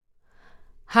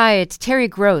Hi, it's Terry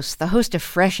Gross, the host of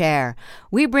Fresh Air.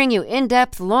 We bring you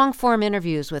in-depth, long-form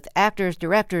interviews with actors,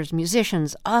 directors,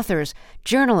 musicians, authors,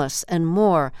 journalists, and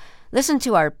more. Listen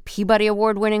to our Peabody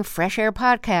Award-winning Fresh Air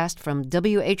podcast from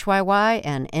WHYY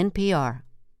and NPR.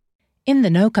 In the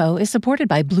NOCO is supported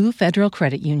by Blue Federal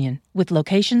Credit Union, with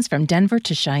locations from Denver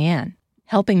to Cheyenne,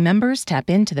 helping members tap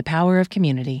into the power of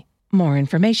community. More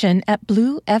information at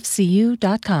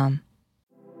bluefcu.com.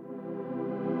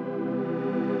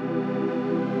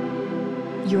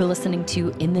 You're listening to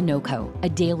In the NOCO, a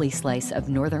daily slice of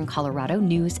Northern Colorado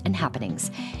news and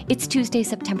happenings. It's Tuesday,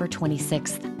 September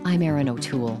 26th. I'm Erin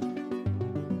O'Toole.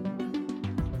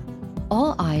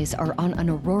 All eyes are on an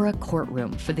Aurora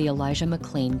courtroom for the Elijah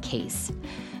McClain case.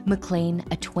 McClain,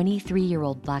 a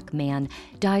 23-year-old Black man,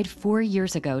 died 4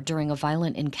 years ago during a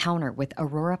violent encounter with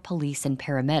Aurora police and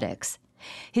paramedics.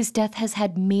 His death has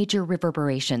had major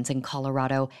reverberations in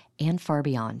Colorado and far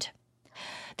beyond.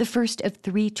 The first of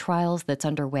 3 trials that's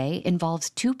underway involves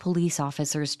 2 police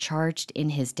officers charged in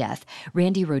his death,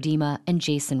 Randy Rodema and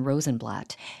Jason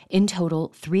Rosenblatt. In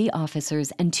total, 3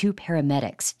 officers and 2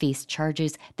 paramedics face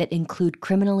charges that include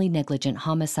criminally negligent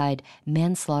homicide,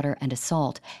 manslaughter, and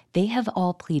assault. They have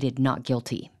all pleaded not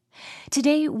guilty.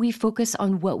 Today, we focus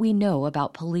on what we know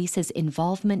about police's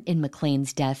involvement in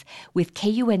McClain's death with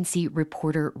KUNC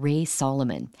reporter Ray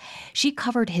Solomon. She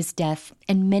covered his death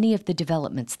and many of the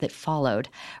developments that followed.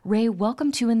 Ray,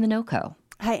 welcome to In the NOCO.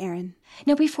 Hi, Erin.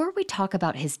 Now, before we talk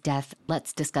about his death,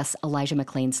 let's discuss Elijah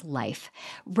McClain's life.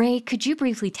 Ray, could you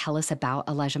briefly tell us about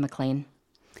Elijah McClain?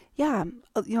 Yeah,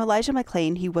 Elijah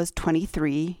McClain, he was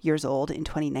 23 years old in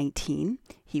 2019.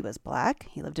 He was Black,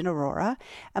 he lived in Aurora,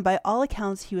 and by all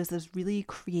accounts, he was this really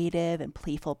creative and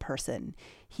playful person.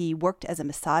 He worked as a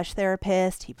massage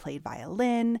therapist, he played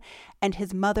violin, and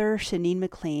his mother, Shanine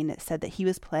McClain, said that he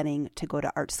was planning to go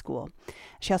to art school.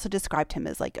 She also described him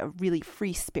as like a really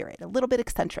free spirit, a little bit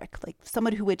eccentric, like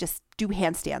someone who would just do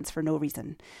handstands for no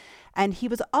reason. And he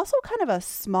was also kind of a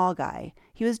small guy.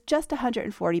 He was just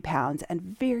 140 pounds and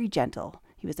very gentle.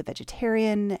 He was a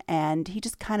vegetarian, and he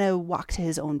just kind of walked to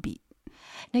his own beat.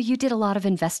 Now, you did a lot of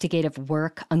investigative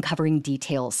work uncovering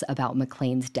details about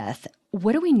McClain's death.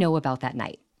 What do we know about that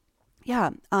night? Yeah,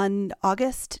 on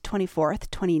August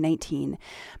 24th, 2019,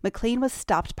 McClain was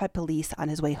stopped by police on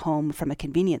his way home from a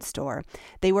convenience store.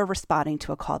 They were responding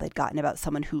to a call they'd gotten about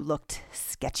someone who looked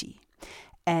sketchy.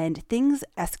 And things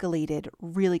escalated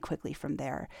really quickly from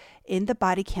there. In the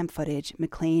body cam footage,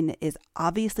 McClain is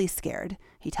obviously scared.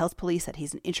 He tells police that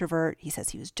he's an introvert. He says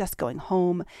he was just going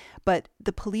home. But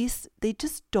the police, they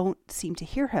just don't seem to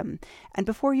hear him. And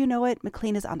before you know it,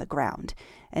 McClain is on the ground.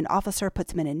 An officer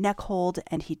puts him in a neck hold,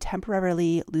 and he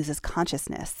temporarily loses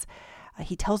consciousness.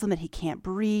 He tells them that he can't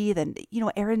breathe. And,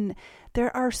 Erin,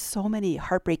 there are so many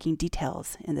heartbreaking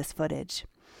details in this footage.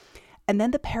 And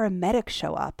then the paramedics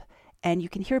show up. And you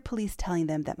can hear police telling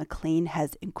them that McClain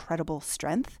has incredible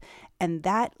strength, and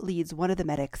that leads one of the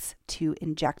medics to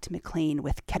inject McClain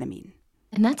with ketamine.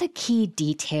 And that's a key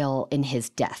detail in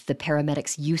his death, the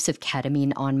paramedics' use of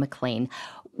ketamine on McClain.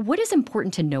 What is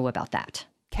important to know about that?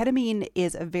 Ketamine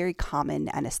is a very common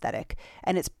anesthetic,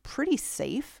 and it's pretty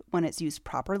safe when it's used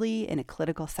properly in a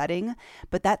clinical setting,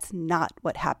 but that's not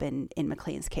what happened in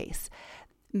McClain's case.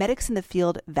 Medics in the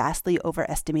field vastly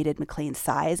overestimated McClain's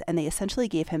size, and they essentially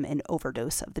gave him an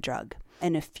overdose of the drug.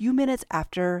 And a few minutes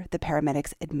after the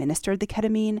paramedics administered the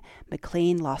ketamine,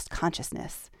 McClain lost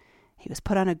consciousness. He was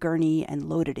put on a gurney and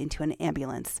loaded into an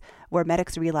ambulance, where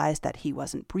medics realized that he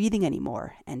wasn't breathing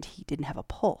anymore and he didn't have a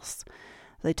pulse.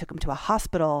 They took him to a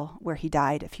hospital where he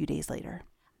died a few days later.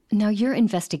 Now, your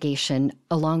investigation,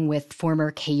 along with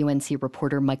former KUNC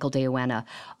reporter Michael DeOanna,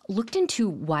 looked into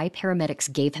why paramedics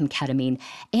gave him ketamine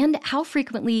and how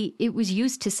frequently it was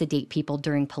used to sedate people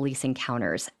during police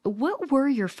encounters. What were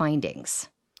your findings?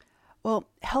 Well,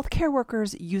 healthcare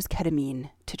workers use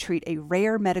ketamine to treat a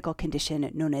rare medical condition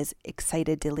known as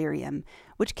excited delirium,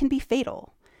 which can be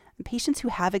fatal. And patients who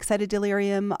have excited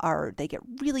delirium they get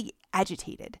really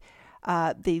agitated.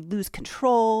 They lose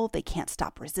control, they can't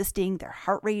stop resisting, their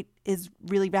heart rate is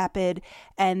really rapid,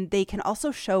 and they can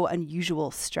also show unusual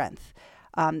strength.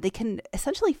 They can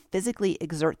essentially physically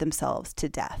exert themselves to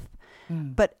death.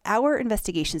 But our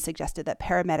investigation suggested that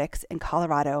paramedics in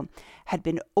Colorado had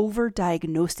been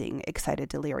overdiagnosing excited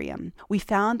delirium. We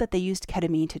found that they used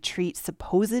ketamine to treat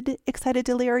supposed excited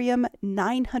delirium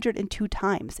 902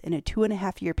 times in a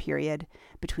 2.5-year period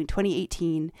between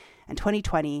 2018 and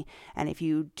 2020. And if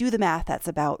you do the math, that's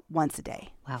about once a day.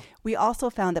 Wow. We also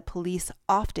found that police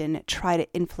often try to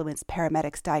influence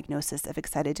paramedics' diagnosis of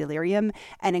excited delirium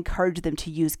and encourage them to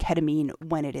use ketamine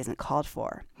when it isn't called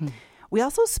for. We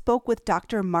also spoke with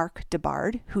Dr. Mark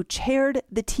DeBard, who chaired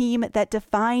the team that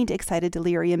defined excited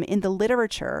delirium in the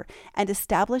literature and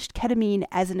established ketamine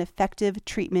as an effective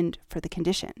treatment for the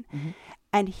condition. Mm-hmm.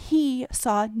 And he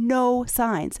saw no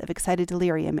signs of excited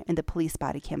delirium in the police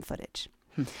body cam footage.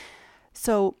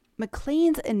 So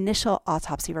McClain's initial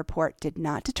autopsy report did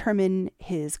not determine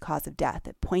his cause of death.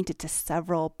 It pointed to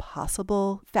several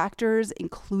possible factors,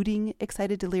 including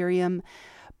excited delirium.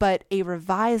 But a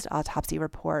revised autopsy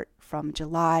report from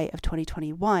July of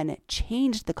 2021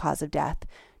 changed the cause of death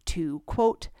to,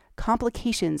 quote,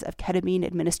 complications of ketamine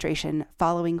administration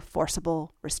following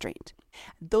forcible restraint.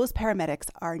 Those paramedics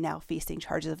are now facing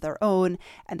charges of their own,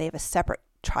 and they have a separate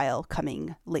trial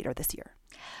coming later this year.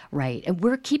 Right. And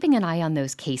we're keeping an eye on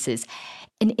those cases.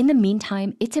 And in the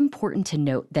meantime, it's important to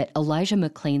note that Elijah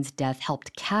McClain's death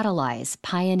helped catalyze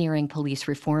pioneering police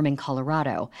reform in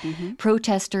Colorado. Mm-hmm.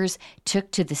 Protesters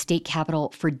took to the state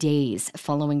capitol for days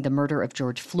following the murder of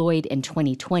George Floyd in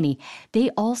 2020. They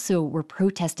also were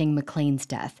protesting McClain's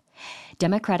death.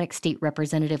 Democratic State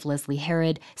Representative Leslie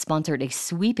Herod sponsored a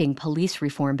sweeping police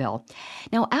reform bill.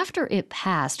 Now, after it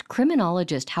passed,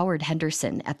 criminologist Howard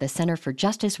Henderson at the Center for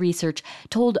Justice Research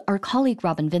told our colleague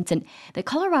Robin Vincent that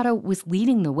Colorado was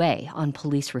leading the way on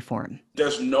police reform.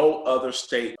 There's no other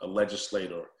state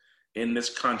legislator in this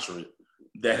country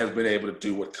that has been able to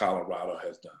do what Colorado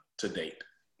has done to date.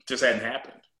 It just hadn't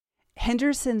happened.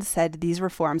 Henderson said these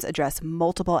reforms address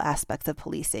multiple aspects of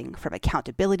policing, from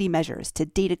accountability measures to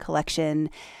data collection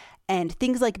and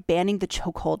things like banning the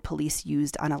chokehold police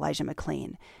used on Elijah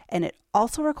McClain. And it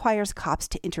also requires cops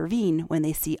to intervene when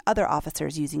they see other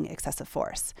officers using excessive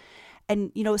force.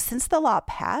 And, since the law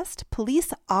passed,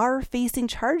 police are facing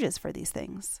charges for these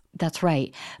things. That's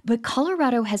right. But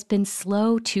Colorado has been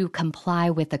slow to comply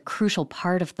with a crucial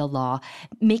part of the law,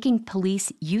 making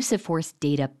police use of force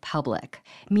data public.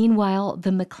 Meanwhile,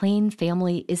 the McClain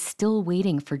family is still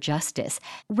waiting for justice.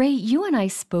 Ray, you and I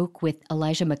spoke with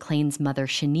Elijah McClain's mother,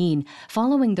 Shanine,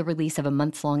 following the release of a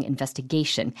months-long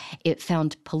investigation. It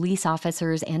found police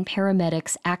officers and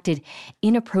paramedics acted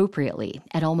inappropriately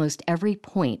at almost every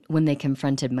point when they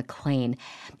confronted McClain.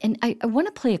 And I want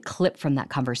to play a clip from that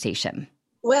conversation.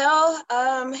 Well,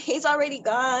 he's already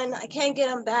gone. I can't get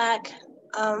him back.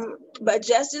 But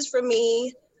justice for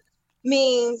me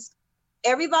means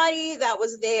everybody that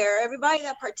was there, everybody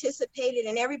that participated,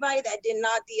 and everybody that did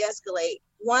not de-escalate.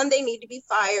 One, they need to be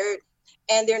fired,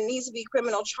 and there needs to be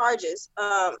criminal charges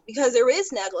because there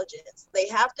is negligence. They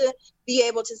have to be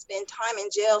able to spend time in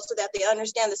jail so that they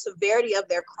understand the severity of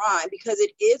their crime, because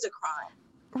it is a crime.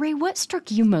 Ray, what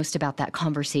struck you most about that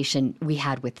conversation we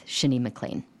had with Shanine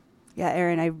McClain? Yeah,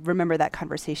 Erin, I remember that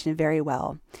conversation very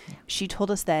well. Yeah. She told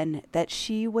us then that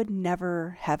she would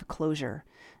never have closure.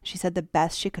 She said the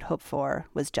best she could hope for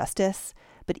was justice,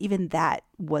 but even that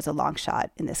was a long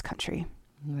shot in this country.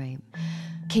 Right.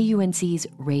 KUNC's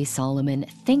Ray Solomon,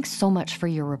 thanks so much for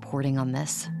your reporting on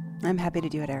this. I'm happy to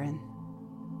do it, Erin.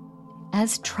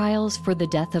 As trials for the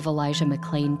death of Elijah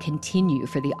McClain continue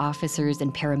for the officers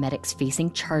and paramedics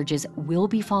facing charges, we'll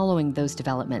be following those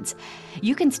developments.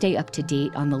 You can stay up to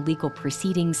date on the legal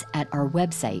proceedings at our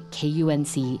website,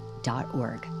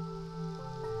 kunc.org.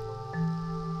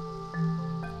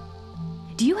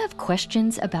 Do you have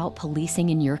questions about policing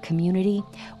in your community?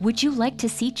 Would you like to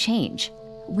see change?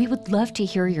 We would love to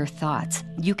hear your thoughts.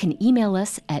 You can email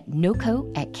us at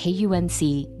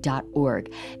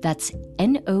noco@kunc.org. That's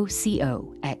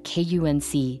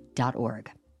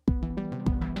NOCO@kunc.org.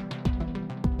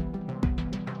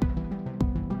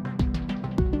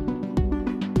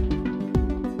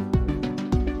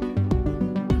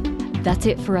 That's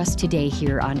it for us today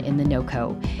here on In the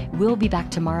NoCo. We'll be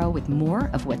back tomorrow with more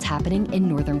of what's happening in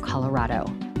northern Colorado.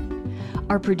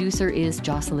 Our producer is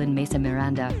Jocelyn Mesa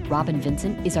Miranda. Robin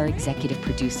Vincent is our executive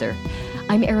producer.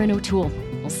 I'm Erin O'Toole.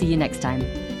 We'll see you next time.